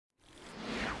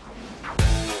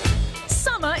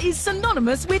is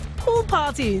synonymous with pool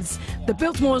parties. The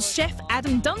Biltmore's chef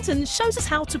Adam Dunton shows us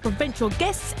how to prevent your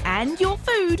guests and your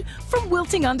food from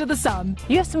wilting under the sun.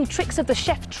 You have some tricks of the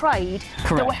chef trade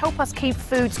that will help us keep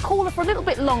foods cooler for a little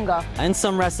bit longer. And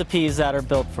some recipes that are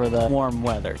built for the warm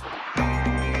weather.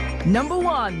 Number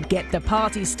 1, get the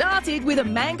party started with a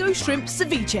mango shrimp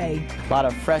ceviche. A lot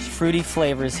of fresh fruity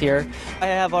flavors here. I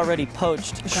have already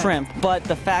poached shrimp, but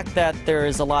the fact that there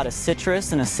is a lot of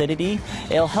citrus and acidity,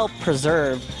 it'll help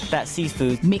preserve that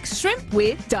seafood. Mix shrimp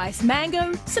with diced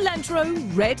mango,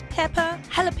 cilantro, red pepper,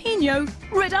 jalapeno,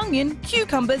 red onion,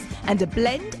 cucumbers, and a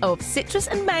blend of citrus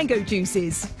and mango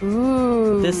juices.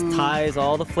 Ooh. This ties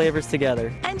all the flavors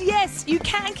together. And yes, you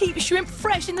can keep shrimp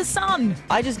fresh in the sun.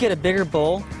 I just get a bigger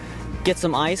bowl, get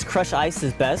some ice. Crushed ice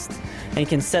is best, and you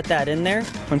can set that in there.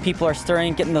 When people are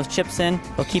stirring, getting those chips in,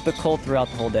 they'll keep it cold throughout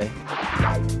the whole day.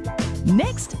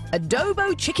 Next,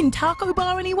 adobo chicken taco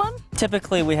bar, anyone?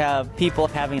 Typically, we have people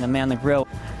having to man the grill.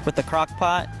 With the crock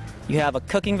pot, you have a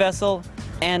cooking vessel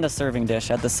and a serving dish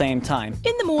at the same time.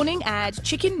 In the morning, add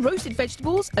chicken, roasted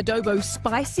vegetables, adobo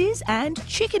spices, and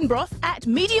chicken broth at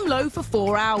medium-low for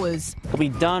 4 hours. It'll be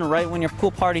done right when your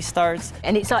pool party starts.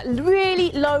 And it's like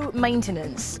really low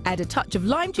maintenance. Add a touch of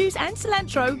lime juice and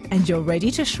cilantro, and you're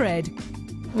ready to shred.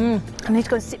 I need to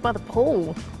go and sit by the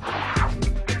pool.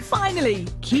 Finally,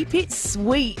 keep it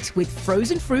sweet with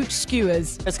frozen fruit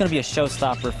skewers. It's going to be a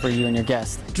showstopper for you and your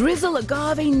guests. Drizzle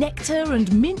agave nectar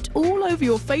and mint all over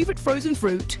your favorite frozen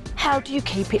fruit. How do you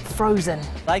keep it frozen?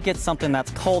 I get something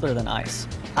that's colder than ice.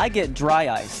 I get dry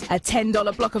ice. A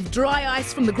 $10 block of dry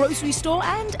ice from the grocery store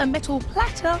and a metal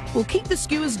platter will keep the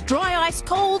skewers dry ice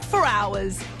cold for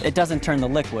hours. It doesn't turn to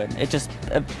liquid. It just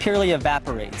purely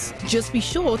evaporates. Just be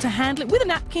sure to handle it with a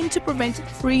napkin to prevent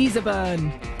freezer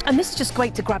burn. And this is just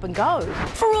great to grab and go.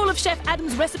 For all of Chef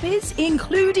Adam's recipes,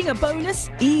 including a bonus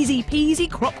easy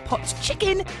peasy crock pot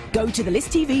chicken, go to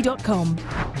thelisttv.com.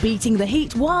 Beating the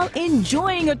heat while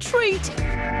enjoying a treat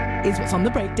is what's on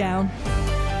the breakdown.